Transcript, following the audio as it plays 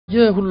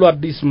የሁሉ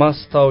አዲስ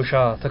ማስታወሻ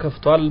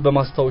ተከፍቷል።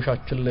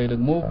 በማስታወሻችን ላይ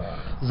ደግሞ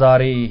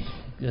ዛሬ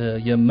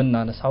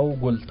የምናነሳው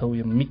ጎልተው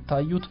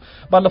የሚታዩት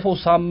ባለፈው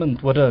ሳምንት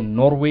ወደ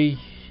ኖርዌይ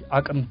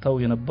አቅንተው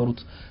የነበሩት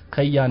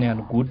ከያንያን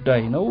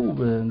ጉዳይ ነው።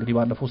 እንግዲህ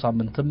ባለፈው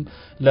ሳምንትም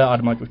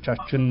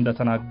ለአድማጮቻችን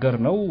እንደተናገር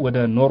ነው ወደ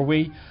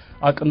ኖርዌይ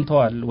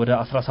አቅንተዋል። ወደ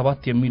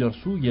 17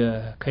 የሚደርሱ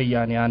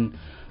የከያንያን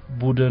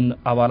ቡድን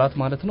አባላት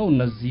ማለት ነው።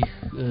 እነዚህ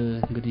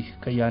እንግዲህ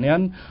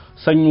ከያንያን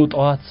ሰኞ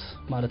ጠዋት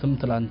ማለትም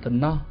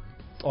ትላንትና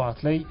ጠዋት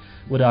ላይ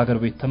ወደ አገር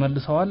ቤት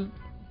ተመልሰዋል።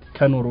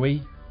 ከኖርዌይ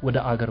ወደ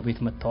አገር ቤት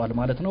መጥተዋል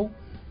ማለት ነው።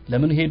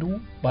 ለምን ሄዱ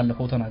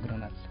ባለፈው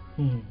ተናግረናል።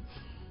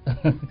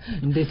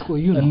 እንዴት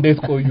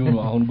ቆዩ ነው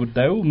አሁን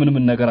ጉዳዩ። ምን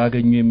ነገር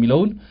አገኙ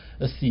የሚለውን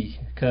እስቲ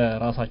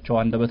ከራሳቸው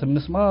አንደበት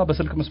እንስማ።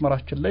 በስልክ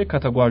መስመራችን ላይ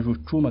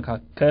ከተጓዦቹ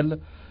መካከል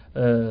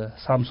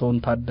ሳምሶን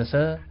ታደሰ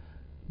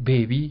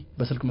ቤቢ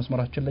በስልክ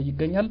መስመራችን ላይ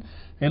ይገኛል።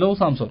 ሄሎ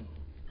ሳምሶን።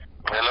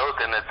 ሄሎ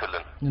ተነክቷል።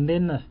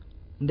 እንዴት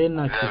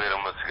ናችሁ?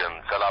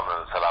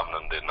 ሰላም ነው።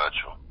 እንዴት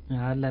ናችሁ?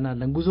 አለን።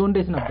 ጉዞ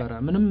እንዴት ነበረ?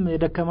 ምንም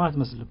የደከማ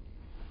አትመስልም።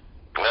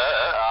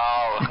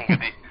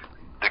 እንግዲህ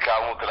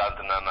ድካሙ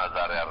ትላንትናና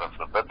ዛሬ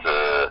ያረፍንበት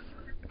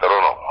ጥሩ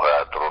ነው።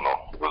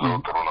 ጉዞ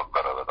ጥሩ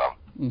ነበረ በጣም።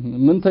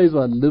 ምን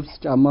ተይዟል? ልብስ፣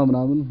 ጫማ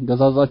ምናምን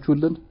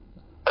ገዛዛችሁልን?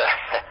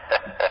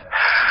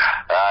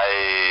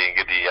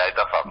 እንግዲህ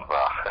አይጠፋም።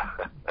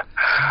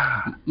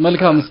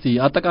 መልካም። እስቲ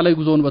አጠቃላይ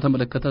ጉዞውን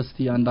በተመለከተ እስቲ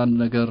አንዳንድ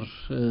ነገር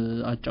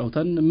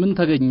አጫውተን። ምን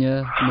ተገኘ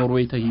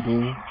ኖርዌይ ተሄዶ?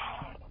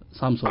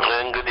 ሳምሶን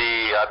እንግዲህ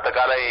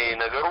አጠቃላይ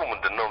ነገሩ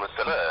ምንድነው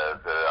መሰለ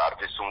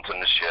አርቲስቱም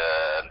ትንሽ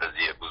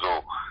እንደዚህ የጉዞ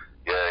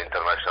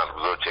የኢንተርናሽናል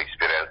ጉዞዎች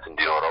ኤክስፒሪየንስ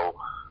እንዲኖረው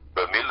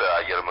በሚል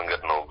አየር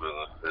መንገድ ነው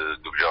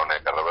ግብዣውን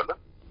ያቀረበልን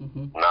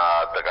እና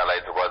አጠቃላይ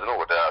ተጓዝነው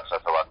ወደ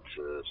 17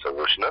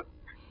 ሰዎች ነን።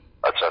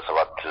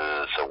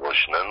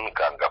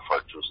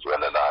 ከአንጋፋቹ ውስጥ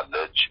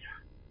ወለላለች።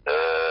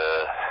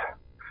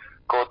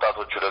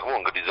 ከወጣቶቹ ደግሞ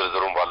እንግዲህ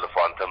ዝርዝሩን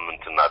ባለፈው አንተም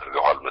እንትን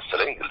አድርገዋል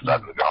መሰለኝ ግልጽ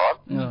አድርገዋል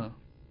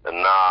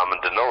እና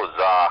ምንድነው እዛ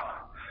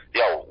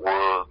ያው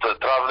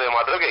ትራቭል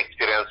የማድረግ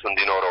ኤክስፒሪየንስ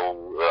እንዲኖረው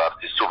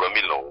አርቲስቱ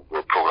በሚል ነው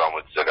ፕሮግራሙ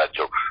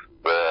የተዘጋጀው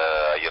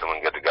በአየር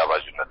መንገድ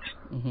ጋባዥነት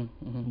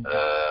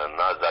እና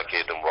እዛ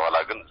ከሄድን በኋላ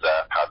ግን እዛ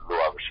ካሉ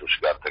አበሾች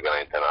ጋር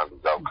ተገናኝተናል።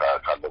 እዛው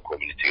ካለው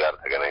ኮሚኒቲ ጋር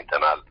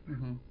ተገናኝተናል።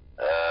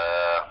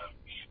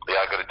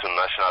 የሀገሪቱን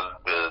ናሽናል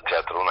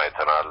ቲያትሩን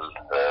አይተናል።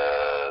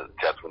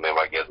 ቲያትሩን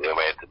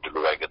የማየት እድሉ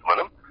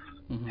ባይገጥመንም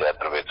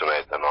ቲያትር ቤቱን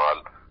አይተናል።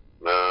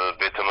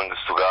 ቤተ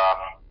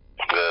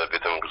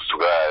መንግስቱ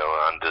ጋር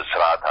አንድ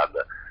ስርዓት አለ።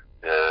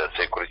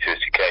 ሴኩሪቲ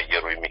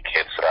ሲቀያየሩ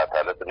የሚካሄድ ስርዓት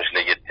አለ። ትንሽ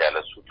ለየት ያለ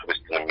እሱ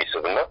ቱሪስትን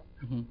የሚስብና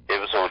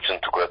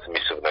የብዙዎችን ትኩረት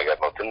የሚስብ ነገር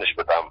ነው። ትንሽ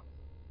በጣም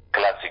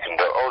ክላሲክ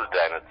እንደ ኦልድ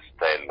አይነት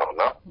ስታይል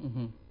ነውና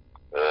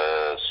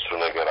እሱ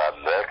ነገር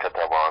አለ።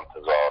 ከተማዋን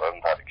ተዘዋውረን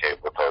ታሪካዊ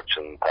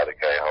ቦታዎችን፣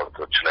 ታሪካዊ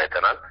ሐውልቶችን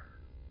አይተናል።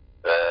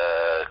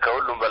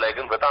 ከሁሉም በላይ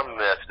ግን በጣም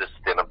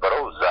ያስደስት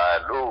የነበረው እዛ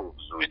ያሉ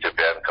ብዙ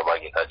ኢትዮጵያውያን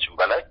ከማግኘታችን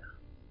በላይ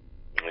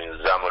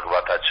እዛ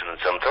መግባታችንን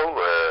ሰምተው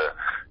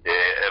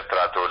የኤርትራ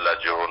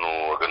ተወላጅ የሆኑ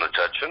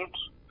ወገኖቻችን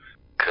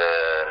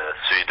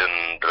ከስዊድን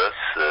ድረስ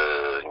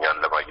እኛን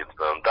ለማግኘት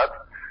በመምጣት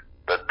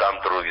በጣም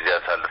ጥሩ ጊዜ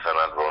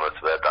ያሳልፈናል። በእውነት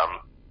በጣም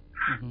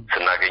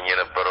ስናገኝ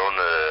የነበረውን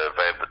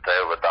ቫይብ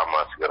ብታየው በጣም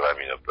አስገራሚ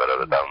ነበረ።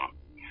 በጣም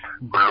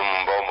ሁሉም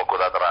እንባው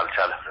መቆጣጠር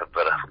አልቻለም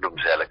ነበረ። ሁሉም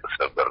ሲያለቅስ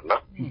ነበርና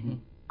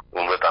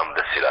በጣም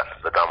ደስ ይላል።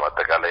 በጣም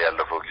አጠቃላይ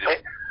ያለፈው ጊዜ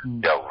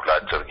ያው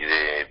ለአጭር ጊዜ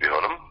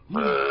ቢሆንም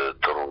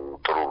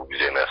ጥሩ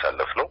ጊዜ ነው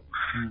ያሳለፍነው።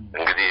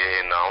 እንግዲህ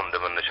ይሄን አሁን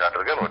እንደመነሻ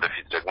አድርገን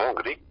ወደፊት ደግሞ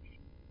እንግዲህ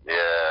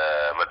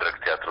የመድረክ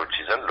ቲያትሮች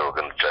ይዘን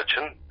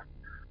ለወገኖቻችን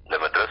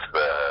ለመድረስ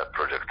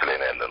በፕሮጀክት ላይ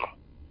ነው ያለነው።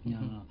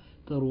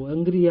 ጥሩ።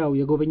 እንግዲህ ያው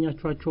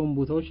የጎበኛችኋቸውን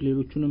ቦታዎች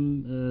ሌሎቹንም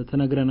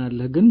ተነግረናል።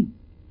 ግን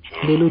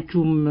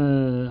ሌሎቹም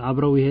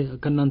አብረው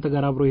ከናንተ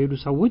ጋር አብረው የሄዱ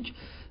ሰዎች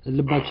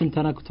ልባችን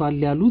ተነክቷል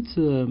ያሉት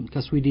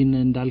ከስዊድን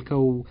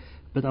እንዳልከው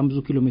በጣም ብዙ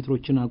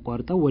ኪሎሜትሮችን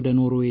አቋርጠው ወደ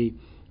ኖርዌይ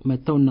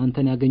መተው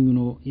እናንተን ያገኙ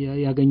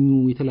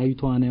የተለያዩ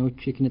ተዋናዮች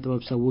የኪነ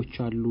ጥበብ ሰዎች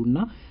አሉና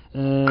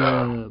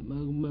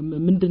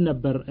ምንድን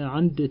ነበር?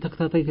 አንድ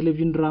ተከታታይ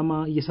ቴሌቪዥን ድራማ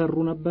እየሰሩ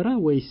ነበር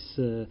ወይስ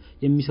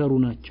የሚሰሩ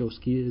ናቸው?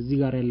 እስኪ እዚህ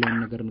ጋር ያለውን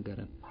ነገር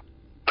ንገረን።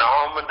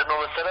 አሁን ምንድነው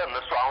መሰለህ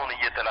እነሱ አሁን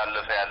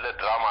እየተላለፈ ያለ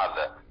ድራማ አለ።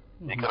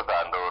 ይቅርታ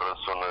እንደው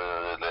እሱን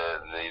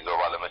ለይዘው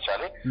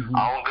ባለመቻሌ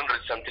አሁን ግን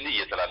ሪሰንትሊ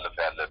እየተላለፈ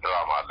ያለ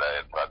ድራማ አለ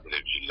ኤርትራ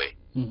ቴሌቪዥን ላይ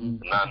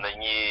እና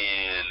እነኚህ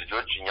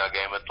ልጆች እኛ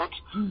ጋር የመጡት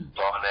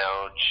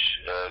ተዋናዮች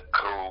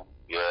ክሩ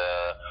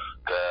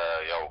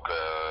ያው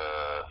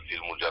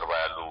ከፊልሙ ጀርባ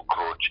ያሉ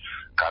ክሮች፣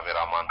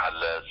 ካሜራማን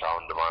አለ፣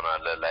 ሳውንድ ማን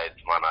አለ፣ ላይት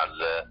ማን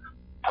አለ፣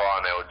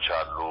 ተዋናዮች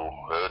አሉ፣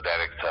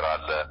 ዳይሬክተር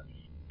አለ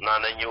እና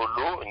እነኚህ ሁሉ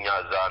እኛ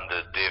እዛ አንድ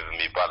ዴቭ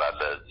የሚባል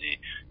አለ እዚህ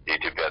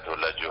የኢትዮጵያ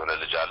ተወላጅ የሆነ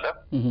ልጅ አለ።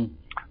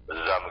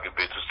 እዛ ምግብ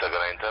ቤት ውስጥ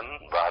ተገናኝተን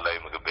ባህላዊ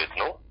ምግብ ቤት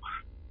ነው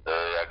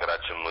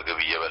የሀገራችን ምግብ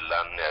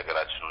እየበላን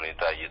የሀገራችን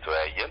ሁኔታ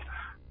እየተወያየን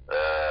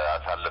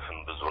አሳለፍን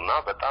ብዙና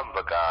በጣም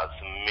በቃ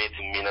ስሜት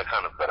የሚነካ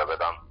ነበረ።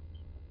 በጣም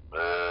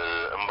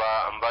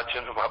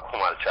እንባችንን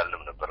ማቆም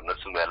አልቻልንም ነበር።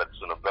 እነሱም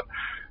ያለቅሱ ነበር።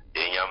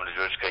 የኛም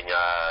ልጆች ከኛ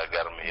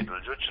ጋር መሄዱ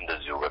ልጆች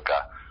እንደዚሁ በቃ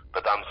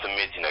በጣም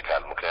ስሜት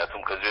ይነካል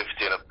ምክንያቱም ከዚህ በፊት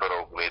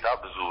የነበረው ሁኔታ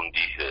ብዙ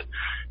እንዲህ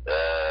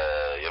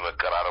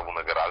የመቀራረቡ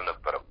ነገር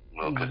አልነበረም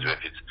ከዚህ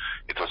በፊት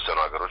የተወሰኑ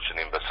ሀገሮች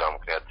እኔም በስራ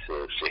ምክንያት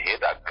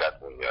ሲሄድ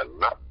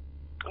አጋጥሞኛልና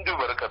እንዲሁ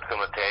በርቀት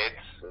ከመታየት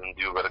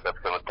እንዲሁ በርቀት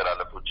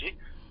ከመተላለፍ ውጪ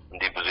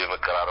እንዲህ ብዙ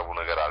የመቀራረቡ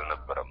ነገር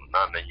አልነበረምና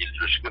እነዚህ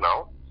ልጆች ግን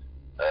አሁን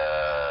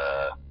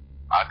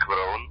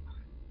አክብረውን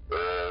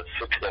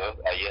ፍቅር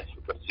አያስ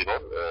ፍቅር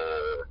ሲኖር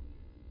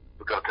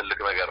ፍቅር ትልቅ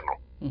ነገር ነው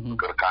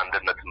ፍቅር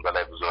ከአንድነትም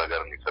በላይ ብዙ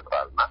ነገር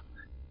ይፈጥራልና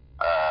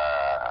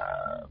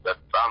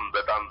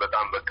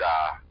በጣም በቃ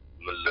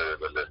ምን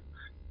ልበል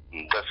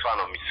ተስፋ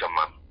ነው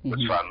የሚሰማን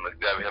ተስፋን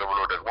እግዚአብሔር ብሎ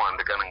ደግሞ አንድ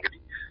ቀን እንግዲህ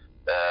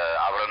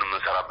አብረን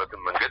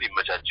የምንሰራበትን መንገድ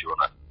ይመቻች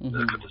ይሆናል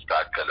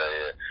ከተስተካከለ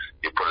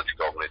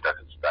የፖለቲካው ሁኔታ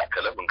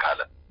ከተስተካከለ ምን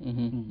ካለ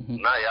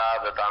እና ያ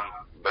በጣም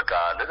በቃ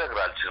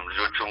ልነግርህ አልችልም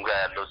ልጆቹም ጋር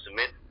ያለው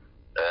ስሜት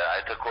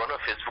አይተከሆነ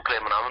ፌስቡክ ላይ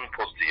ምናምን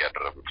ፖስት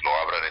እያደረጉት ነው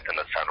አብረን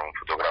የተነሳነው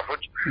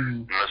ፎቶግራፎች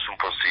እነሱም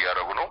ፖስት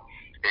እያደረጉ ነው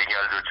የኛ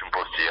ልጆችም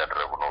ፖስት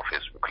እያደረጉ ነው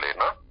ፌስቡክ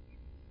ላይና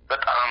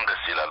በጣም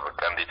ደስ ይላል በቃ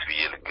እንዴት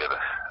ብዬ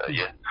ልንገርህ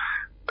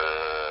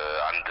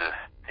አንድ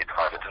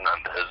የተፋለትን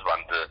አንድ ህዝብ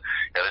አንድ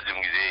የረጅም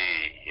ጊዜ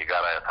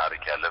የጋራ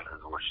ታሪክ ያለን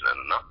ህዝቦች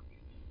ነንና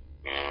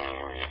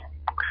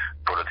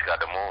ፖለቲካ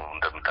ደግሞ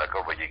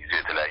እንደምታውቀው በየጊዜው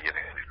የተለያየ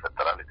ነገር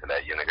ይፈጠራል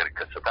የተለያየ ነገር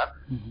ይከሰታል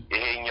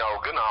ይሄኛው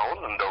ግን አሁን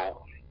እንደው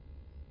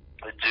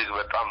እጅግ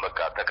በጣም በቃ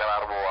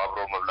ተቀራርቦ አብሮ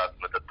መብላት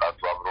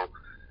መጠጣቱ አብሮ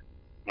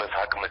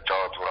መሳቅ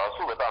መጫወቱ ራሱ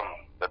በጣም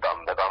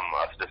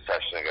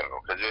አስደሳች ነገር ነው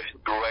ከዚህ በፊት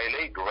ዱባይ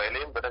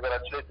ላይም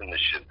በነገራችን ላይ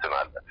ትንሽ እንትን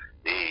አለ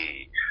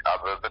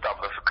በጣም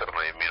በፍቅር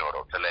ነው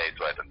የሚኖረው ተለያይቶ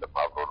አይደለም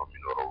አብሮ ነው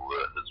የሚኖረው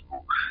ህዝቡ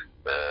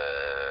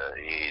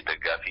ይሄ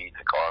ደጋፊ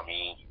ተቃዋሚ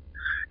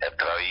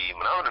ኤርትራዊ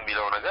ምናምን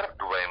የሚለው ነገር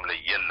ዱባይም ላይ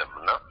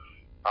የለምና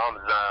አሁን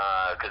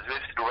ከዚህ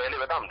በፊት ዱባይ ላይ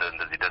በጣም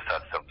እንደዚህ ደስታ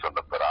ተሰምቶን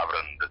ነበር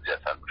አብረን እንደዚህ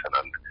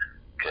ያሳልፈናል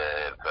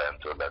ከኤርትራውያን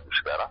ተወላጆች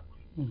ጋር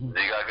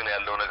እዚህ ጋር ግን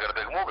ያለው ነገር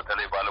ደግሞ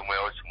በተለይ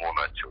ባለሙያዎች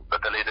መሆናቸው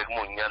በተለይ ደግሞ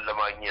እኛን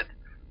ለማግኘት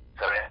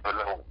ሰራ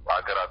ብለው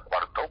ሀገር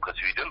አቋርጠው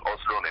ከስዊድን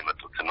ኦስሎ ነው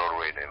የመጡት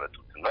ኖርዌይ ነው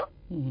የመጡትና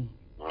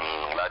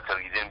ለአጭር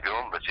ጊዜም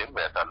ቢሆን በቼም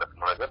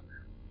ያሳለፍነው ነገር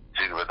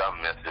እጅግ በጣም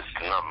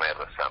የሚያስደስትና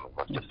የማይረሳ ነው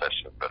አስደሳች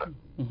ነበረ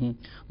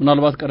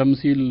ምናልባት ቀደም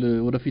ሲል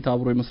ወደፊት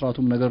አብሮ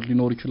የመስራቱም ነገር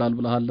ሊኖር ይችላል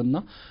ብለሃልና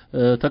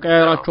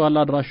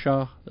ተቀያየራችኋል አድራሻ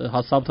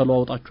ሐሳብ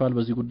ተለዋውጣችኋል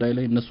በዚህ ጉዳይ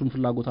ላይ እነሱም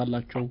ፍላጎት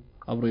አላቸው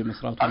አብሮ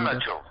የመስራቱ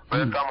አላቸው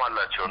በጣም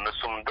አላቸው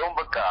እነሱም እንደውም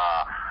በቃ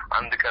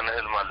አንድ ቀን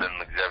ህልም አለን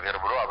እግዚአብሔር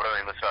ብሎ አብረን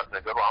የመስራት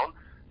ነገሩ አሁን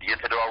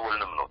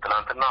እየተደዋወልንም ነው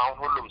ትናንትና አሁን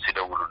ሁሉም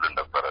ሲደውሉልን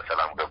ነበር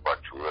ሰላም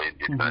ገባችሁ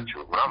እንዴት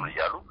ናችሁ ምናምን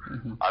እያሉ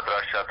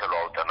አድራሻ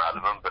ተለዋውጠናል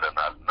ምን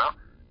ብለናልና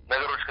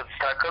ነገሮች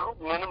ከተስተካከሉ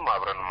ምንም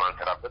አብረን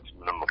ማንሰራበት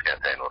ምንም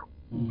ምክንያት አይኖርም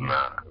እና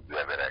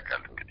እግዚአብሔር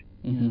ያውቃል እንግዲህ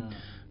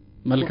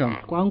መልካም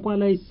ቋንቋ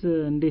ላይስ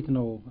እንዴት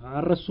ነው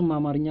አረሱም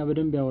አማርኛ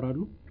በደንብ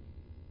ያወራሉ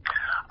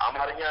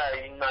አማርኛ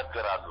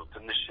ይናገራሉ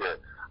ትንሽ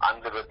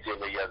አንድ በት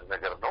የመያዝ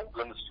ነገር ነው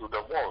ግን እሱ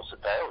ደግሞ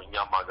ስታየው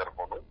እኛም ሀገር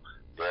ሆኖ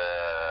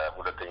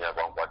ሁለተኛ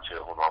ቋንቋቸው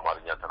የሆኑ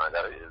አማርኛ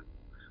ተናጋሪ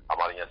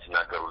አማርኛ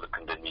ሲናገሩ ልክ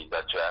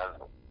እንደሚይዛቸው ያህል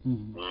ነው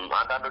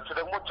አንዳንዶቹ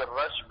ደግሞ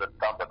ጭራሽ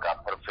በጣም በቃ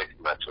ፐርፌክት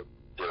ናቸው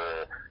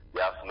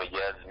ያፍ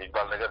መያዝ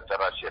የሚባል ነገር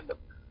ጭራሽ የለም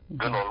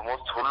ግን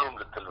ኦልሞስት ሁሉም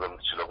ልትል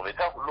በምትችለው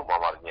ሁኔታ ሁሉም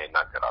አማርኛ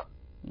ይናገራሉ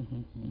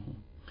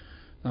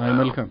አይ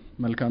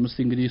መልካም እስቲ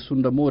እንግዲህ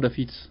እሱን ደግሞ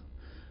ወደፊት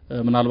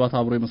ምናልባት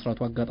አብሮ የመስራቱ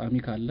አጋጣሚ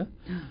ካለ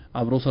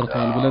አብሮ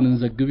ሰርተዋል ብለን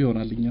እንዘግብ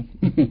ይሆናልኛ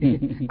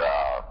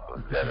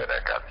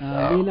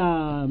ሌላ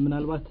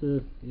ምናልባት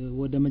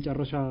ወደ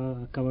መጨረሻ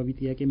አካባቢ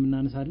ጥያቄ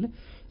የምናነሳለ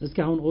እስኪ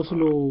አሁን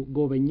ኦስሎ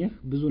ጎበኘህ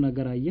ብዙ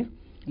ነገር አየህ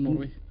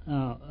ኖርዊይ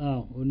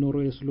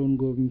ኖርዊይ ኦስሎን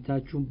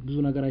ጎብኝታችሁ ብዙ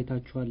ነገር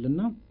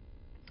አይታችኋልና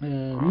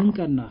ምን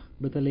ቀና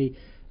በተለይ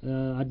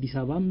አዲስ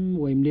አበባም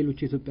ወይም ሌሎች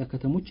የኢትዮጵያ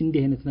ከተሞች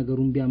እንዲህ አይነት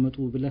ነገሩን ቢያመጡ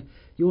ብለህ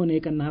የሆነ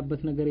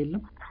የቀናህበት ነገር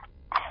የለም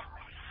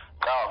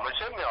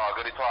መቼም ያው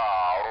ሀገሪቷ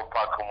አውሮፓ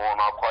ከመሆኗ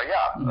አኳያ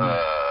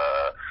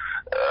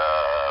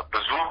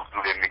ብዙ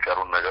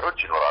የሚቀሩን ነገሮች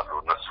ይኖራሉ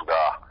እነሱ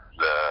ጋር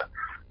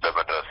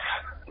ለመድረስ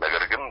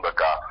ነገር ግን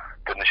በቃ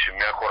ትንሽ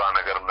የሚያኮራ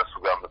ነገር እነሱ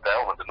ጋር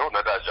የምታየው ምንድነው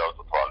ነዳጅ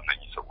አውጥተዋል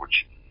እነዚህ ሰዎች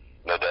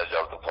ነዳጅ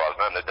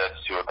አውጥተዋልና ነዳጅ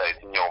ሲወጣ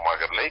የትኛውም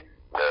ሀገር ላይ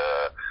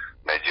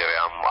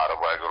ናይጄሪያም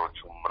አረብ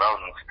ሀገሮችም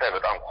ምናምን ስታይ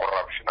በጣም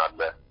ኮራፕሽን አለ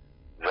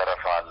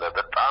ዘረፋ አለ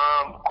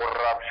በጣም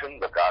ኮራፕሽን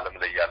በቃ ዓለም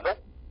ላይ ያለው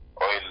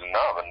ኦይልና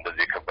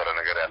እንደዚህ የከበረ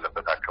ነገር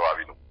ያለበት አካባቢ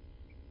ነው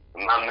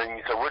እና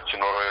እነዚህ ሰዎች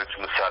ኖርዌዮች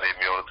ምሳሌ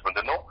የሚሆኑት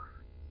ምንድነው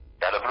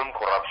ያለምንም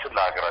ኮራፕሽን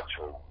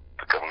ለሀገራቸው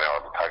ጥቅም ነው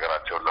ያዋሉት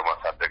ሀገራቸውን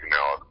ለማሳደግ ነው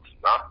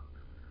ያዋሉትና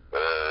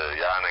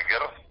ያ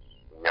ነገር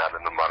እኛ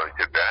ልንማረው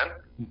ኢትዮጵያውያን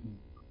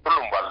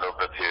ሁሉም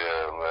ባለውበት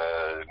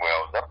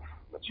ሙያው ዘርፍ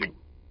መቼም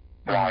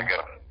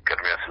ለሀገር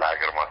ቅድሚያ ስለ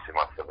ሀገር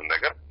ማሰብ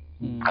ነገር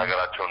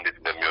ሀገራቸውን እንዴት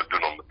እንደሚወዱ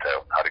ነው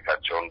የምታየው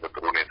ታሪካቸውን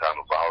በጥሩ ሁኔታ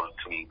ነው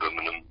በሐውልትም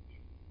በምንም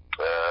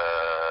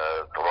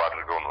ጥሩ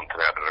አድርገው ነው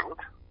እንትን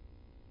ያደረጉት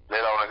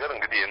ሌላው ነገር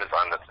እንግዲህ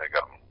የነጻነት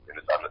ነገር ነው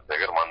የነጻነት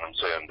ነገር ማንም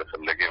ሰው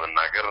እንደፈለገ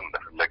መናገር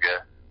እንደፈለገ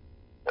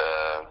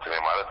እንትን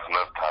ማለት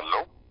መብት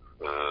አለው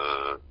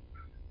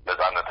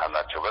ነጻነት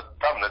አላቸው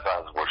በጣም ነጻ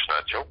ህዝቦች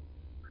ናቸው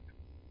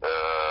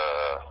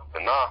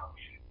እና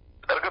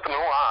እርግጥ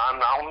ነው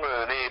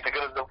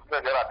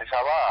አዲስ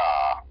አበባ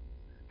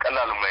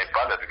ቀላል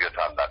የማይባል እድገት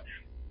አላት።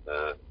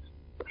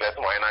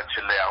 ምክንያቱም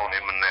አይናችን ላይ አሁን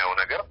የምናየው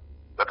ነገር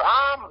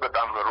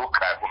በጣም ሩቅ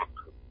አይሆንም።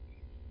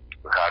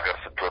 ከሀገር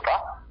ስትወጣ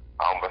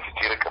አሁን በፊት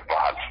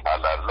ይርቅብሃል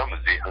አይደለም?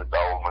 እዚህ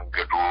ህንጻው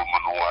መንገዱ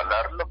ምኑ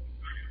አይደለም?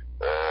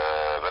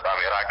 በጣም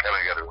የራቀ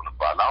ነገር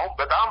ይሆንብሃል። አሁን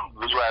በጣም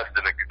ብዙ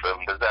አያስደነግጥም፣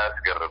 እንደዛ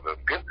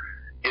አያስገርምም። ግን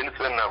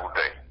የንጽህና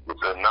ጉዳይ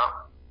ንጽህና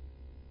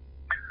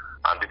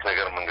አንዲት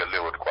ነገር መንገድ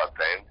ላይ ወድቆ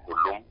አታይም።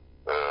 ሁሉም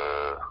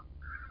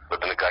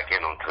በጥንቃቄ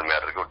ነው እንትን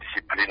የሚያደርገው።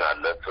 ዲሲፕሊን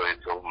አለ።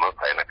 ሰው መብት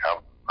አይነካም፣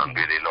 አንዱ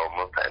የሌላው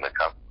መብት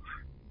አይነካም።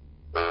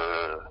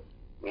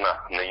 እና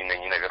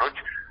እነኚህ ነገሮች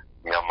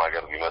እኛም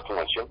ሀገር ቢመጡ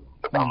መቼም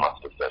በጣም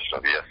አስደሳች ነው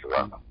ብዬ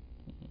አስባለሁ።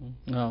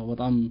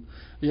 በጣም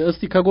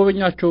እስቲ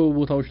ከጎበኛቸው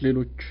ቦታዎች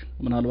ሌሎች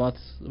ምናልባት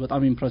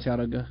በጣም ኢምፕረስ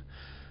ያደረገህ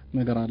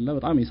ነገር አለ?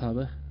 በጣም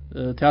የሳበህ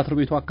ቲያትር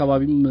ቤቱ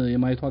አካባቢም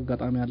የማየቱ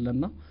አጋጣሚ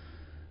አለና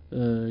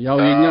ያው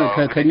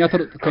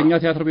ከኛ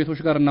ቲያትር ቤቶች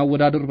ጋር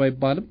እናወዳድር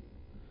ባይባልም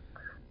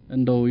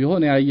እንደው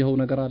የሆነ ያየኸው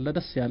ነገር አለ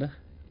ደስ ያለህ?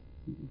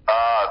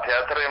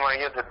 ቲያትር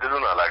የማግኘት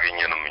እድሉን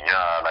አላገኘንም።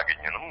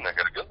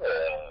 ነገር ግን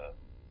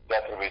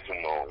ቲያትር ቤቱን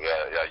ነው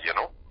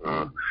ያየነው።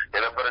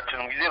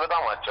 የነበረችንም ጊዜ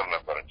በጣም አጭር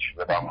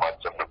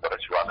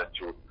ነበረች።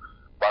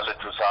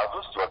 ባለችው ሰዓት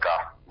ውስጥ በቃ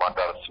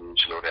ማዳረስ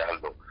የምንችለው ያህል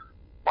ነው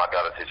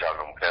ማዳረስ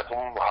የቻልነው።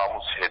 ምክንያቱም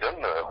ሐሙስ ሄደን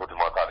እሑድ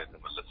ማታ ላይ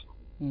ተመለስን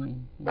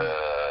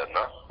እና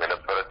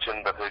የነበረችን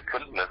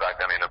በትክክል ነፃ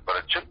ቀን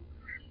የነበረችን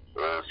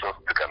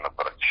 3 ቀን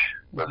ነበረች።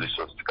 በዚህ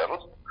 3 ቀን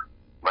ውስጥ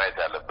ማየት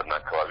ያለብን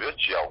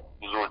አካባቢዎች ያው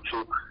ብዙዎቹ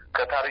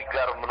ከታሪክ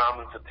ጋር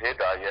ምናምን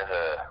ስትሄድ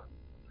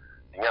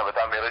እኛ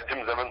በጣም የረጅም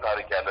ዘመን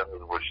ታሪክ ያለን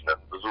ህዝቦች ነን።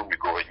 ብዙ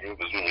የሚጎበኙ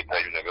ብዙ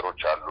የሚታዩ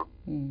ነገሮች አሉ።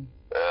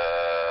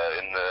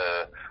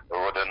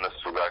 ወደ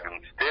እነሱ ጋር ግን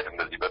ስትሄድ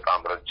እንደዚህ በጣም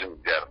ረጅም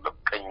ጊዜ አይደለም።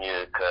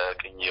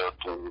 ከቅኝ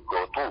የወጡ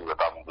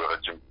በጣም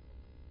ረጅም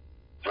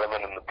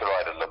ዘመን የምትለው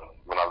አይደለም።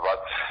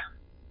 ምናልባት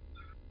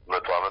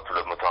 100 ዓመት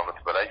 200 ዓመት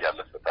በላይ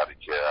ያለፈ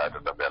ታሪክ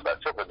አይደለም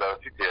ያላቸው። ከዛ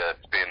በፊት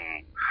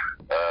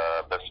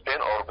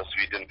በስፔን ኦር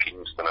በስዊድን ቅኝ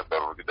ውስጥ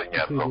ነበሩ። እርግጠኛ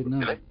ያለው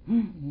ላይ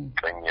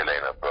ቅኝ ላይ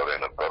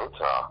የነበሩት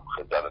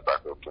ከዛ ነጻ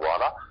ከወጡ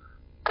በኋላ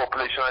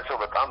ፖፑሌሽናቸው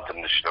በጣም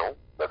ትንሽ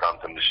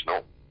ነው።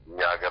 እኛ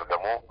ሀገር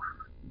ደግሞ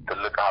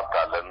ትልቅ ሀብት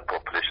አለን።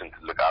 ፖፑሌሽን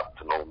ትልቅ ሀብት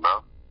ነውና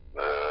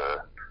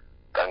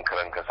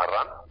ጠንክረን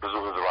ከሰራን ብዙ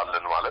ህዝብ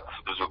አለን ማለት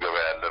ብዙ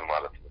ገበያ ያለን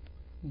ማለት ነው።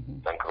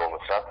 ጠንክሮ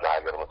መስራት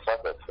ለሀገር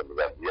መስራት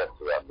ያስፈልጋል ብዬ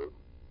አስባለሁ።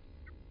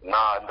 እና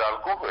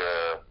እንዳልኩ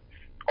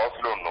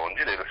ኦስሎን ነው እንጂ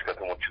ሌሎች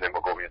ከተሞችን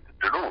የመጎብኘት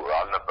እድሉ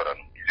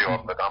አልነበረንም።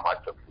 ጊዜዋን በጣም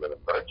አጭር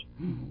ስለነበረች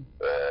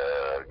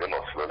ግን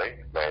ኦስሎ ላይ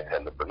ማየት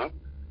ያለብንም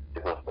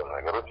የተወሰኑ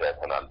ነገሮች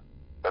አይተናል።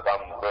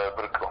 በጣም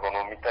በብርቅ ሆኖ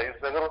የሚታዩት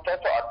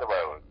ነገሮቻቸው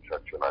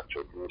አደባባዮቻቸው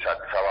ናቸው። ትንሽ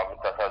አዲስ አበባ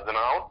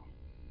የምታሳዝነው አሁን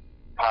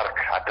ፓርክ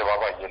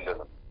አደባባይ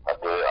የለንም።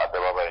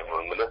 አደባባይ ነው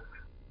የምልህ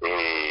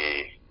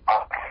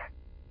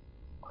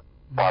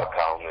ፓርክ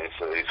አሁን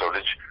የሰው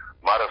ልጅ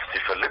ማረፍ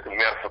ሲፈልግ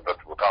የሚያርፍበት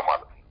ቦታ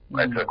ማለት ነው።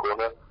 አይተህ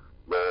ከሆነ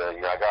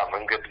እኛ ጋር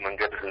መንገድ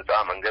ህንጻ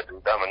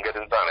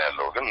ነው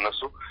ያለው። ግን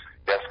እነሱ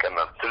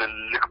ያስቀናል።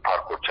 ትልልቅ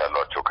ፓርኮች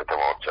ያሏቸው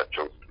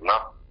ከተማዎቻቸው እና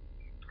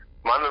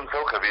ማንም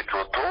ሰው ከቤት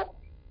ወጥቶ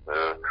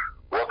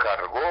ወክ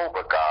አድርጎ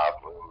በቃ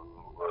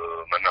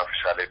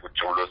መናፈሻ ላይ ቁጭ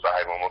ብሎ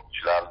ፀሐይ መሞቅ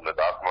ይችላል።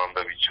 መጽሐፍ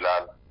ማንበብ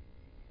ይችላል።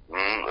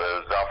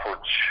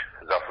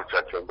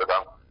 ዛፎቻቸውን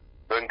በጣም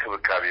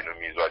በእንክብካቤ ነው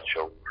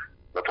የሚይዟቸው።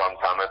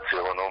 150 ዓመት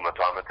የሆነው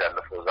 100 ዓመት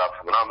ያለፈው ዛፍ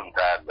ምናምን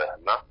ታያለህ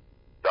እና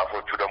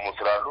ዛፎቹ ደግሞ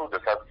ስላሉ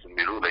ደሳስ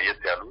የሚሉ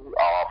ለየት ያሉ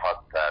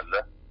አዋፋት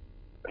ታያለህ።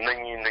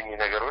 እነኚህ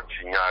ነገሮች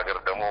እኛ ሀገር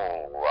ደግሞ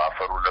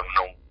አፈሩ ለም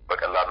ነው፣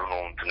 በቀላሉ ነው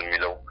እንትን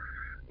የሚለው።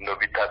 እንደው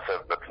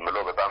ቢታሰብበት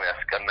ምለው በጣም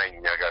ያስቀናኝ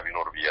እኛ ጋር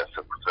ቢኖር ብዬ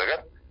ያሰብኩት ነገር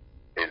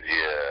የዚህ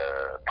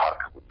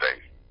ፓርክ ጉዳይ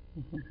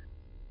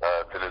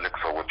ትልልቅ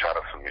ሰዎች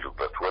አረፍ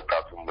የሚሉበት፣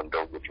 ወጣቱም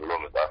እንደው ቁጭ ብሎ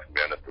መጽሐፍ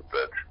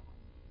የሚያነብበት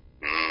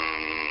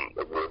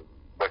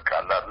በቃ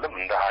አይደለም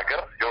እንደ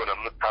ሀገር የሆነ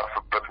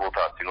የምታርፍበት ቦታ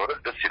ሲኖርህ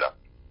ደስ ይላል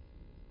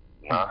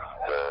እና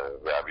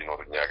ያ ቢኖር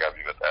እኛ ጋር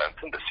ቢመጣ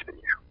እንትን ደስ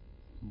ይለኛል።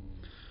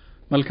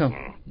 መልካም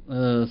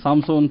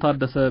ሳምሶን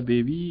ታደሰ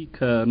ቤቢ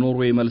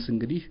ከኖርዌይ መልስ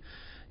እንግዲህ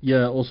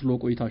የኦስሎ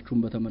ቆይታችሁን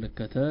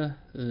በተመለከተ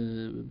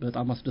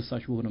በጣም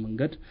አስደሳች በሆነ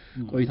መንገድ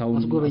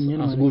ቆይታውን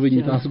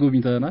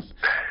አስጎብኝተናል።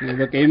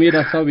 በቃ የሜዳ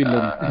ሀሳብ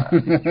የለም።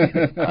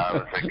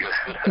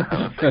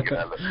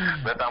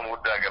 በጣም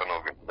ውድ ሀገር ነው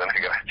ግን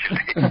በነገራችን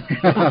ላይ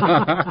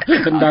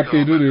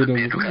እንዳትሄዱ ነው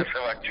ደግሞ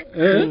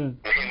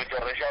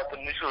የመጨረሻው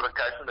ትንሹ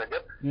ርካሹ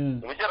ነገር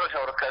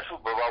የመጨረሻው ርካሹ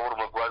በባቡር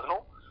መጓዝ ነው።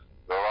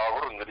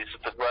 በባቡር እንግዲህ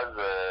ስትጓዝ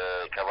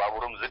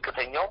ከባቡርም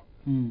ዝቅተኛው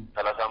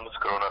 35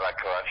 ክሮነር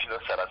አካባቢ ነው።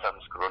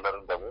 35 ክሮነር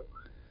ደግሞ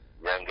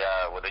ያንጋ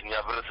ወደኛ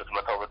ብር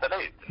ስትመታው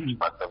በተለይ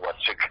ማጠቡ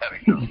አስቸጋሪ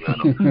ነው።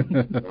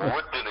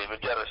 ውድ ነው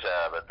የመጨረሻ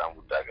በጣም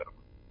ውድ ሀገር ነው።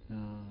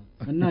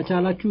 እና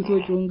ቻላችሁት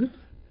ወጪውን ግን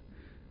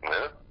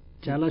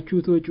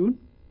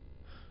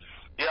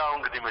ያው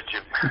እንግዲህ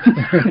መቼም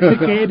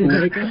ከሄደ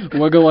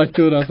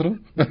ወገባቸውን አስረው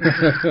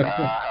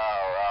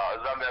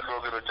እዛም ያሉ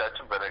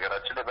ወገኖቻችን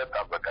በነገራችን ላይ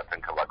በጣም በቃ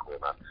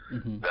ተንከባክበውናል።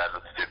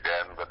 ያሉት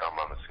ኢትዮጵያውያን በጣም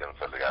ማመስገን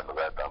ፈልጋለሁ።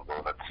 በጣም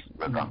በእውነት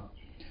በጣም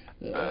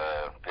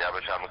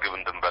የአበሻ ምግብ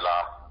እንድንበላ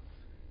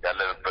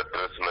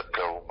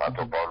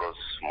አቶ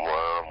ጳውሎስ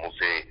ሙሴ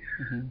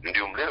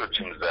እንዲሁም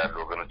ሌሎችም እዛ ያሉ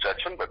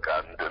ወገኖቻችን በቃ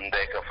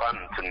እንዳይከፋን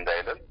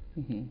እንዳይለን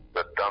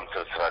በጣም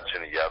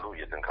ስራችን እያሉ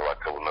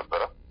እየተንከባከቡ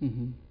ነበር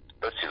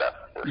ደስ ይላል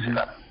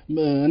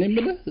እኔ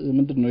የምልህ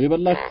ምንድነው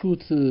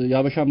የበላችሁት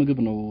ያበሻ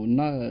ምግብ ነው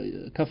እና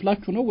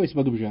ከፍላችሁ ነው ወይስ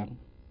በግብዣ ነው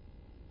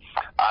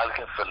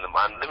አልከፈልንም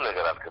አንድም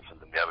ነገር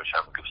አልከፈልንም ያበሻ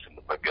ምግብ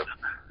ስንመገብ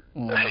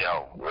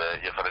ያው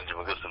የፈረንጅ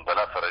ምግብ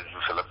ስንበላ ፈረንጁ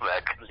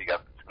ስለማያውቅ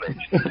ሊጋብጥ ላይ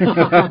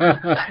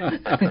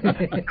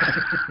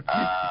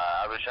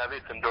አበሻ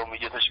ቤት እንደውም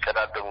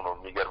እየተሽቀዳደሙ ነው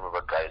የሚገርም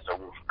በቃ የሰው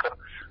ፍቅር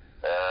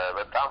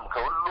በጣም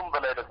ከሁሉም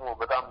በላይ ደግሞ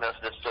በጣም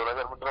የሚያስደስተው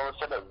ነገር ምንድነው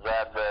መሰለህ እዛ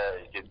ያለ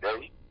ኢትዮጵያዊ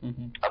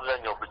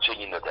አብዛኛው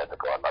ብቸኝነት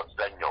ያጠቃዋል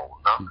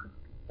አብዛኛውና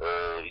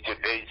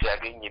ኢትዮጵያዊ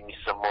ሲያገኝ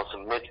የሚሰማው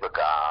ስሜት በቃ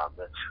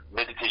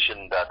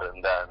ሜዲቴሽን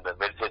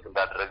ሜዲቴት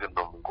እንዳደረግን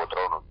ነው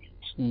የምንቆጥረው ነው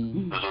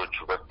ብዙዎቹ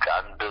በቃ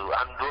አንድ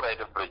ወር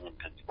አይደብረኝም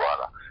ከዚህ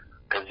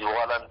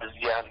በኋላ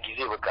እንደዚህ ያህል ጊዜ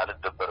በቃ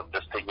አልደበርም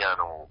ደስተኛ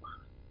ነው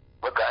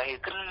በቃ ይሄ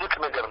ትልቅ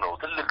ነገር ነው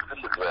ትልቅ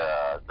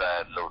እዛ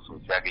ያለው ሰው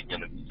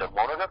ሲያገኘን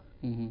የሚሰማው ነገር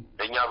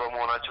እኛ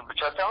በመሆናችን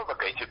ብቻ ሳይሆን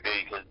በቃ ኢትዮጵያዊ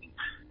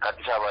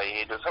ከአዲስ አበባ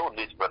የሄደ ሰው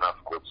እንዴት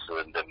በናፍቆት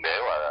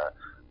እንደሚያየው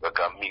በቃ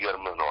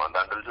የሚገርም ነው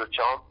አንዳንድ ልጆች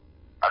አሁን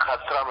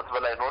ከ10 ዓመት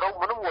በላይ ኖረው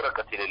ምንም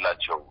ወረቀት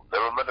የሌላቸው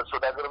ለመመለስ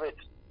ወደ ሀገር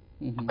ቤት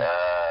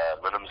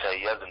ምንም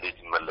ሳይያዝ እንዴት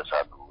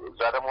ይመለሳሉ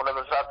እዛ ደግሞ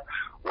ለመስራት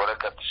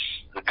ወረቀት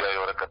ህጋዊ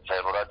ወረቀት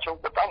ሳይኖራቸው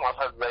በጣም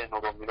አሳዛኝ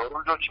ኖሮ የሚኖሩ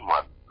ልጆችም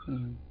አሉ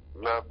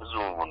እና ብዙ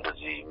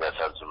እንደዚህ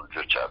የሚያሳዝኑ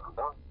ልጆች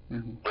አሉና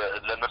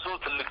ለነሱ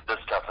ትልቅ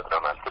ደስታ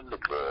ፈጥረናል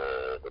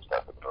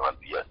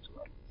ብዬ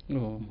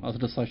አስባለሁ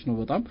አስደሳች ነው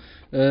በጣም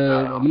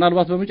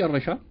ምናልባት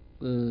በመጨረሻ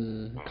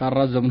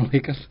ካራዘም ነው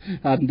ይከል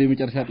አንድ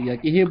የመጨረሻ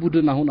ጥያቄ ይሄ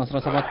ቡድን አሁን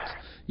 17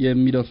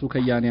 የሚደርሱ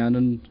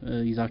ከያንያንን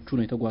ይዛችሁ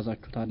ነው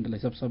የተጓዛችሁት አንድ ላይ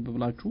ሰብሰብ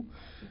ብላችሁ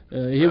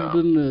ይሄ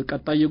ቡድን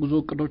ቀጣይ የጉዞ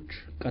እቅዶች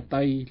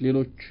ቀጣይ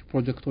ሌሎች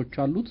ፕሮጀክቶች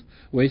አሉት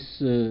ወይስ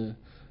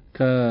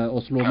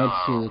ከኦስሎ መልስ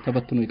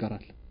ተበትኖ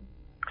ይቀራል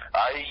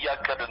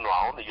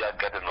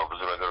እያቀድን ነው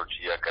ብዙ ነገሮች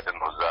እያቀድን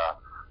ነው እዛ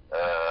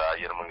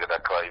አየር መንገድ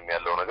አካባቢ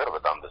ያለው ነገር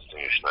በጣም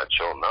ደስተኞች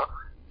ናቸውና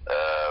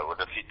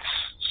ወደፊት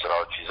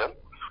ስራዎች ይዘን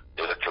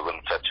ሌሎች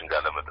ወገኖቻችን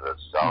ጋር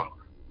ለመድረስ አሁን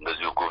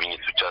እንደዚሁ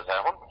ጉብኝት ብቻ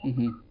ሳይሆን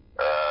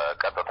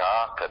ቀጥታ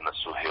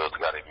ከነሱ ህይወት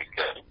ጋር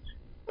የሚገናኝ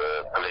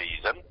ፕሌይ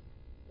ይዘን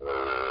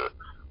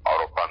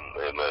አውሮፓን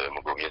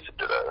የመጎብኘት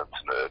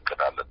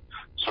እቅዳለን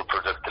እሱ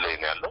ፕሮጀክት ላይ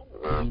ነው ያለው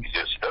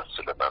ጊዜው ሲደርስ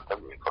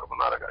ለእናንተም ኢንፎርም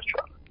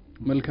እናደርጋቸዋለን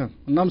መልካም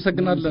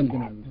እናመሰግናለን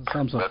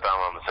ሳምሶን በጣም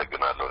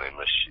አመሰግናለሁ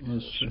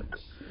እሺ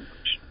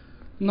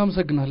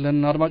እናመሰግናለን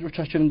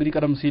አድማጮቻችን እንግዲህ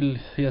ቀደም ሲል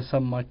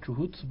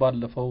የሰማችሁት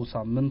ባለፈው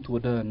ሳምንት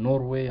ወደ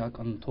ኖርዌይ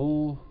አቀንቶ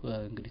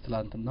እንግዲህ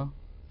ትላንትና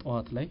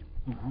ጠዋት ላይ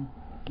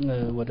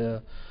ወደ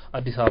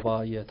አዲስ አበባ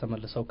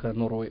የተመለሰው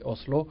ከኖርዌይ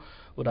ኦስሎ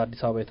ወደ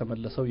አዲስ አበባ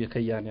የተመለሰው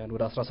የከያንያን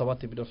ወደ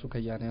 17 የሚደርሱ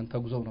ከያንያን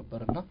ተጉዘው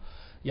ነበርና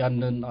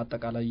ያንን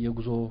አጠቃላይ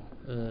የጉዞ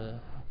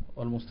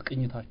ኦልሞስት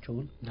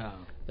ቅኝታቸውን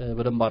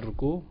በደንብ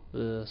አድርጎ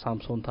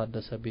ሳምሶን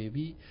ታደሰ ቤቢ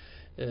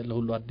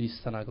ለሁሉ አዲስ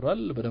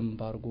ተናግሯል በደንብ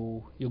አድርጎ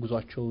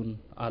የጉዟቸውን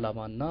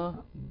አላማና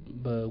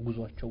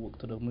በጉዟቸው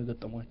ወቅት ደግሞ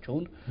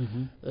የገጠሟቸውን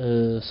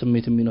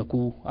ስሜት የሚነኩ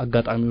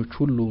አጋጣሚዎች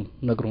ሁሉ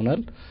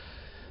ነግሮናል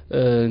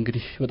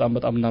እንግዲህ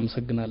በጣም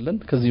እናመሰግናለን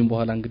ከዚህም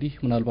በኋላ እንግዲህ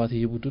ምናልባት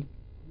ይሄ ቡድን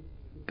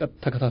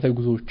ተከታታይ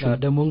ጉዞዎች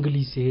ደግሞ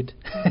እንግሊዝ ሲሄድ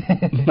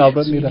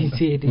አብረን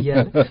ሲሄድ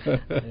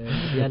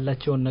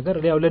ያላቸውን ነገር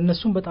ያው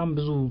ለነሱም በጣም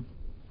ብዙ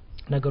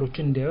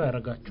ነገሮችን እንዲያዩ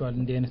ያረጋቸዋል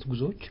እንዲህ አይነት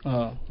ጉዞዎች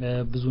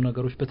ብዙ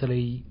ነገሮች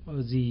በተለይ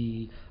እዚህ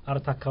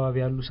አርት አካባቢ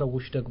ያሉ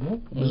ሰዎች ደግሞ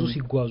ብዙ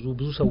ሲጓዙ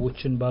ብዙ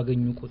ሰዎችን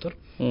ባገኙ ቁጥር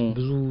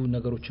ብዙ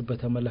ነገሮችን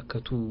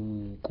በተመለከቱ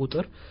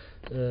ቁጥር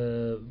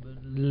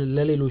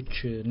ለሌሎች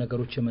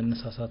ነገሮች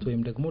የመነሳሳት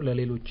ወይም ደግሞ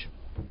ለሌሎች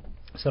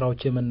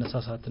ስራዎች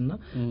የመነሳሳትና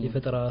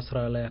የፈጠራ ስራ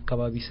ላይ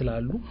አካባቢ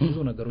ስላሉ ብዙ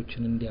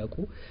ነገሮችን እንዲያውቁ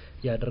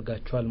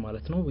ያደርጋቸዋል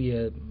ማለት ነው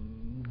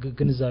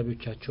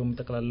ግንዛቤዎቻቸውም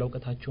ተቀላላ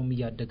ዕውቀታቸውም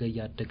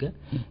እያደገ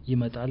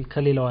ይመጣል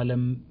ከሌላው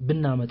ዓለም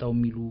ብናመጣው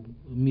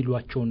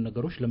ሚሉዋቸውን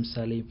ነገሮች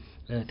ለምሳሌ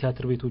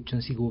ቲያትር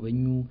ቤቶችን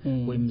ሲጎበኙ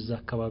ወይም እዛ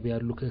አካባቢ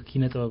ያሉ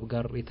ከኪነ ጥበብ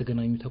ጋር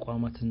የተገናኙ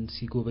ተቋማትን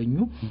ሲጎበኙ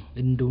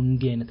እንደው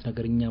እንዲህ አይነት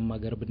ነገርኛም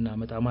ሀገር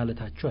ብናመጣ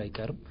ማለታቸው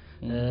አይቀርም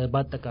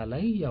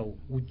በአጠቃላይ ያው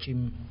ውጪም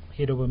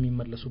ሄደው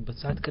በሚመለሱበት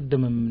ሰዓት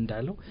ቀደምም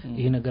እንዳለው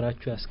ይሄ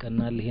ነገራቸው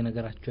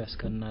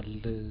ያስቀናል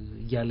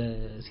ያለ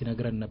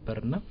ሲነግረን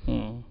ነበርና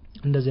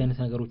እንደዚህ አይነት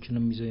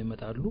ነገሮችንም ይዘው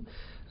ይመጣሉ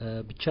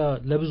ብቻ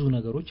ለብዙ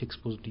ነገሮች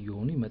ኤክስፖዝድ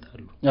ይሆኑ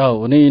ይመጣሉ ያው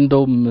እኔ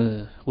እንደውም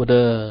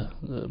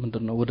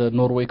ወደ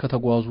ኖርዌይ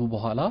ከተጓዙ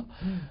በኋላ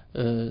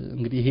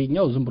እንግዲህ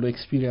ይሄኛው ዝም ብሎ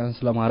ኤክስፒሪየንስ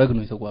ለማድረግ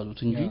ነው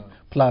የተጓዙት እንጂ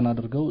ፕላን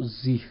አድርገው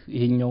እዚህ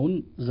ይሄኛውን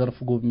ዘርፍ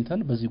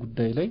ጎብኝተን በዚህ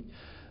ጉዳይ ላይ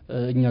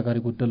እኛ ጋር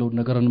የጎደለው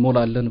ነገር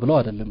እንሞላለን ብለው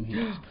አይደለም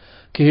ይሄ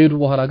ከሄዱ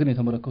በኋላ ግን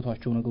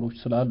የተመለከቷቸው ነገሮች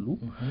ስላሉ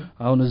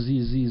አሁን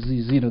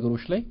እዚህ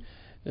ነገሮች ላይ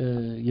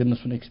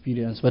የነሱን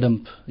ኤክስፒሪየንስ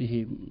በደንብ ይሄ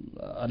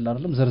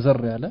አላርለም ዘርዘር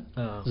ያለ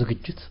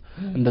ዝግጅት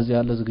እንደዚህ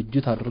ያለ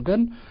ዝግጅት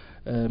አድርገን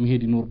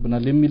መሄድ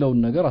ይኖርብናል የሚለው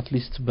ነገር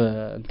አትሊስት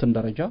በእንትን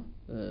ደረጃ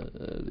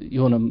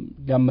የሆነም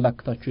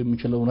ያመላክታቸው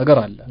የሚችለው ነገር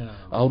አለ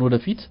አሁን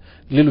ወደፊት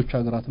ሌሎች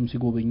ሀገራትም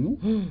ሲጎበኙ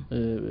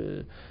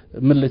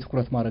ምን ላይ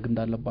ትኩረት ማድረግ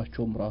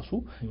እንዳለባቸውም ራሱ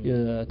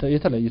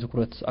የተለያየ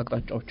ትኩረት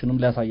አቅጣጫዎችንም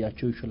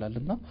ሊያሳያቸው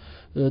ይችላልና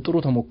ጥሩ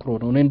ተሞክሮ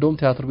ነው እኔ እንደውም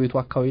ቲያትር ቤቱ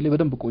አካባቢ ላይ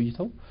በደንብ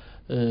ቆይተው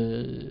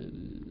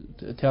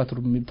ቲያትሩ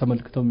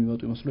ተመልክተው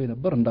የሚመጡ ይመስለው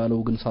ነበር እንዳለው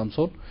ግን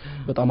ሳምሶን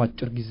በጣም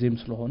አጭር ጊዜም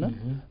ስለሆነ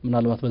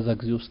ምናልባት በዛ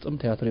ጊዜ ውስጥም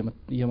ቲያትር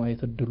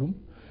የማየት እድሉም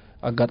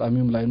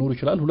አጋጣሚውም ላይኖር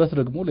ይችላል ሁለት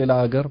ደግሞ ሌላ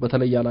ሀገር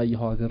በተለይ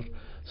ያላየው ሀገር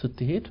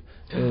ስትሄድ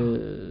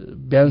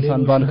ቢያንስ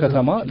አንዷን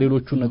ከተማ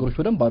ሌሎቹን ነገሮች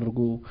በደንብ አድርጎ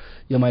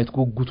የማየት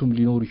ጉጉቱም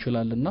ሊኖር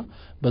ይችላልና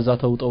በዛ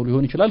ተውጣው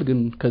ሊሆን ይችላል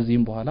ግን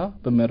ከዚህም በኋላ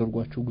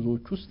በሚያደርጓቸው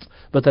ጉዞዎች ውስጥ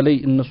በተለይ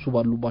እነሱ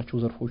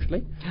ባሉባቸው ዘርፎች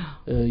ላይ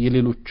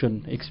የሌሎችን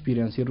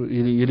ኤክስፒሪየንስ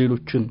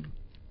የሌሎችን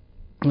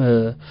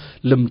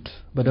ልምድ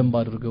በደንብ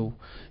አድርገው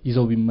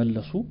ይዘው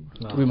ቢመለሱ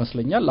ጥሩ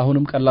ይመስለኛል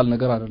አሁንም ቀላል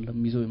ነገር አይደለም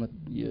ይዘው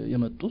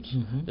የመጡት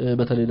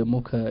በተለይ ደግሞ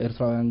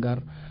ከኤርትራውያን ጋር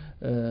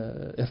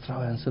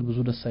ኤርትራውያን ስል ብዙ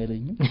ደስ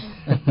አይለኝም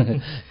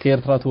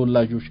ከኤርትራ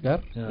ተወላጆች ጋር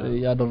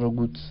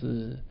ያደረጉት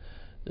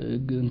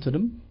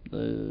እንትንም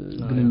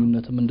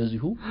ግንኙነትም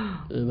እንደዚሁ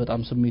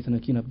በጣም ስሜት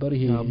ነኪ ነበር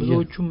ይሄ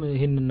ብዙዎቹም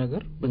ይሄንን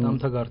ነገር በጣም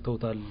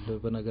ተጋርተውታል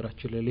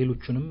በነገራችን ላይ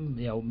ሌሎቹንም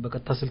ያው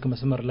በቀጥታ ስልክ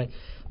መስመር ላይ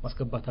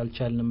ማስገባት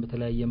አልቻልንም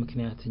በተለያየ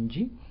ምክንያት እንጂ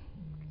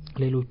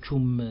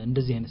ሌሎቹም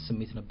እንደዚህ አይነት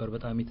ስሜት ነበር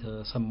በጣም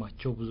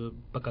የተሰማቸው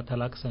በቃ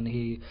ተላቅሰን ይሄ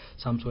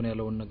ሳምሶን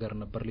ያለውን ነገር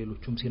ነበር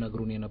ሌሎቹም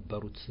ሲነግሩን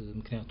የነበሩት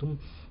ምክንያቱም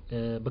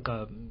በቃ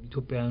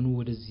ኢትዮጵያውያኑ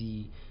ወደዚህ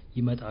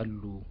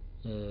ይመጣሉ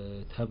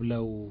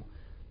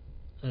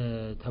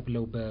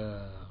ተብለው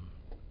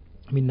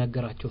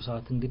በሚናገራቸው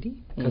ሰዓት እንግዲህ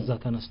ከዛ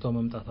ተነስተው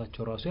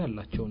መምጣታቸው ራሱ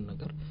ያላቸውን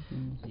ነገር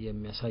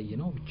የሚያሳይ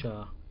ነው ብቻ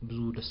ብዙ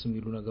ደስ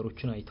የሚሉ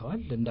ነገሮችን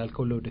አይተዋል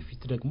እንዳልከው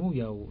ለወደፊት ደግሞ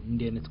ያው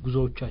እንዲህ አይነት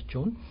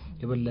ጉዞዎቻቸውን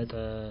የበለጠ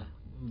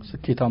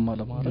ስኬታማ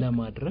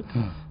ለማድረግ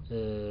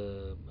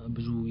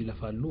ብዙ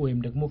ይለፋሉ ወይም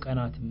ደግሞ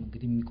ቀናትም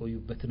እንግዲህ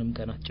የሚቆዩበትንም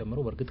ቀናት ጨምሮ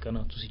በርግጥ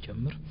ቀናቱ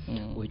ሲጨምር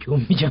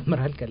ወጪውም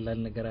ይጨምራል ቀላል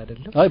ነገር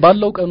አይደለም አይ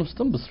ባለው ቀን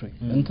ውስጥም ብስሬ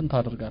እንትን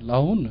ታደርጋለ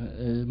አሁን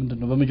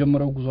ምንድነው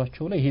በመጀመሪያው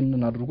ጉዟቸው ላይ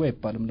ይሄንን አድርጎ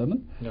አይባልም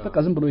ለምን በቃ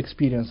ዝም ብሎ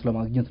ኤክስፒሪየንስ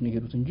ለማግኘት ነው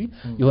የሄዱት እንጂ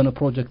የሆነ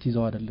ፕሮጀክት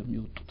ይዘው አይደለም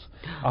የወጡት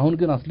አሁን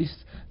ግን አትሊስት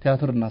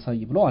ቲያትር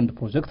እናሳይ ብለው አንድ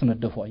ፕሮጀክት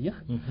ነደፉ አየህ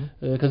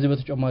ከዚህ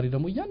በተጨማሪ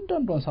ደግሞ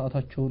እያንዳንዷን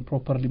ሰዓታቸውን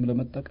ፕሮፐርሊ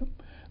ለመጠቀም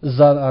እዛ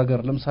ሀገር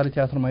ለምሳሌ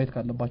ቲያትር ማየት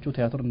ካለባቸው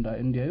ቲያትር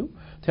እንዲያዩ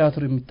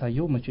ቲያትር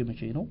የሚታየው መቼ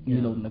ነው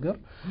የሚለው ነገር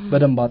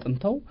በደንብ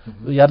አጥንተው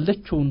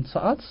ያለችውን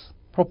ሰዓት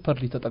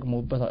ፕሮፐርሊ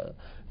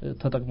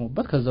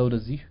ተጠቅመውበት ከዛ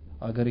ወደዚህ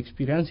ሀገር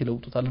ኤክስፒሪየንስ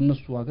ይለውጡታል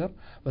እነሱ ሀገር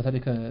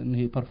በተለይ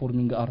ከነዚህ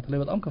ፐርፎርሚንግ አርት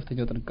ላይ በጣም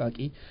ከፍተኛ ጥንቃቄ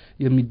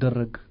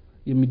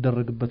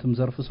የሚደረግበትም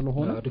ዘርፍ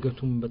ስለሆነ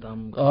እድገቱም በጣም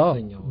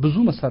ከፍተኛ ብዙ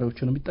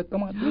መሳሪያዎችን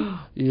ይጠቀማሉ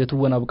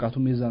የትወና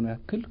ብቃቱም የዛኑ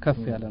ያክል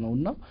ከፍ ያለ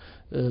ነውና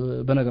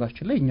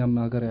በነገራችን ላይ እኛም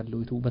ሀገር ያለው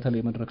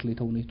በተለይ መድረክ ላይ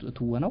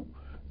ትወናው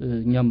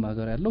እኛም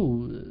ሀገር ያለው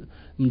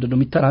ምንድነው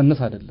የሚተናነስ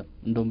አይደለም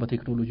እንደውም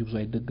በቴክኖሎጂ ብዙ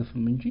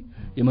አይደገፍም እንጂ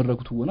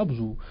የመድረኩ ትወና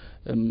ብዙ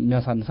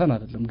የሚያሳንሰን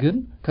አይደለም ግን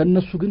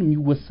ከነሱ ግን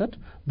የሚወሰድ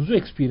ብዙ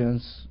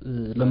ኤክስፒሪየንስ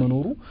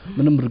ለመኖሩ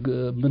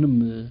ምንም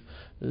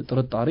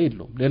ጥርጣሬ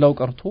የለውም ሌላው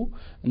ቀርቶ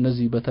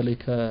እነዚህ በተለይ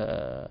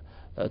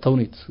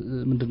ከተውኔት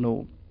ምንድነው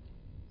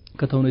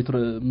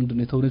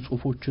የተውኔት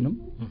ጽሁፎችንም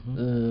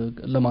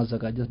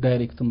ለማዘጋጀት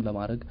ዳይሬክትም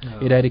ለማድረግ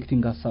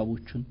የዳይሬክቲንግ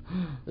ሀሳቦችን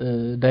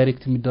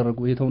ዳይሬክት የሚደረጉ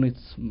የተውኔት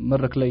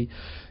መድረክ ላይ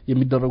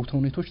የሚደረጉ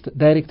ተውኔቶች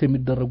ዳይሬክት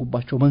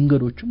የሚደረጉባቸው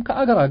መንገዶችም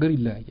ከአገር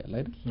ይለያያል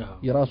አይደል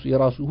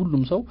የራሱ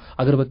ሁሉም ሰው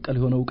አገር በቀል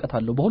የሆነ ዕውቀት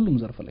አለው በሁሉም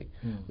ዘርፍ ላይ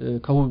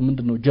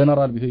ምንድነው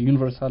ጀነራል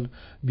ዩኒቨርሳል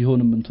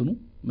ቢሆንም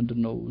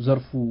ምንድነው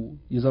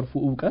የዘርፉ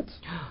ዕውቀት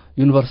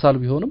ዩኒቨርሳል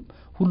ቢሆንም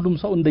ሁሉም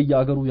ሰው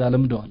እንደየአገሩ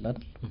ያለምደዋል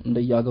አይደል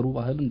እንደየአገሩ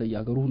ባህል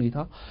እንደየአገሩ ሁኔታ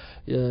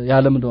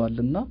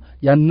ያለምደዋልና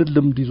ያንን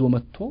ልምድ ይዞ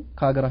መጥቶ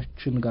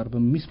ከሀገራችን ጋር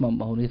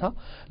በሚስማማ ሁኔታ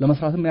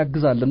ለመስራትም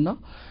ያግዛልና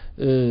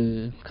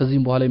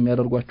ከዚህም በኋላ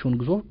የሚያደርጓቸውን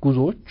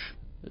ጉዞዎች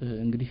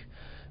እንግዲህ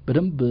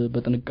በደንብ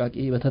በጥንቃቄ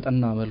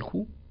በተጠና መልኩ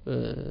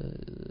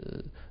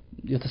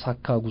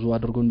የተሳካ ጉዞ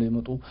አድርገው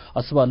እንደሚመጡ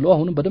አስባለሁ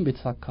አሁንም በደንብ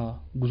የተሳካ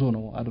ጉዞ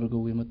ነው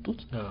አድርገው የመጡት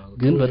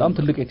ግን በጣም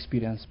ትልቅ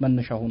ኤክስፒሪየንስ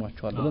መነሻ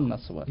ሆኗቸዋል ብለን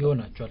እናስባለን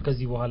ይሆናቸዋል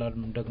ከዚህ በኋላ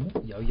ደግሞ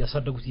ያው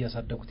ያሳደጉት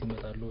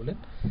ይመጣሉ ብለን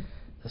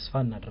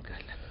ተስፋ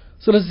እናደርጋለን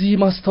ስለዚህ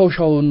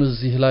ማስታወሻውን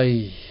እዚህ ላይ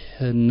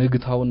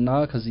ንግታውና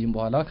ከዚህም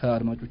በኋላ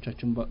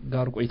ከአድማጮቻችን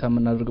ጋር ቆይታ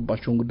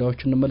የምናደርግባቸውን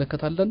ጉዳዮች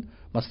እንመለከታለን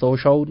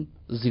ማስታወሻውን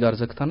እዚህ ጋር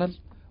ዘግተናል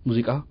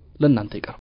ሙዚቃ ለእናንተ ይቀርባል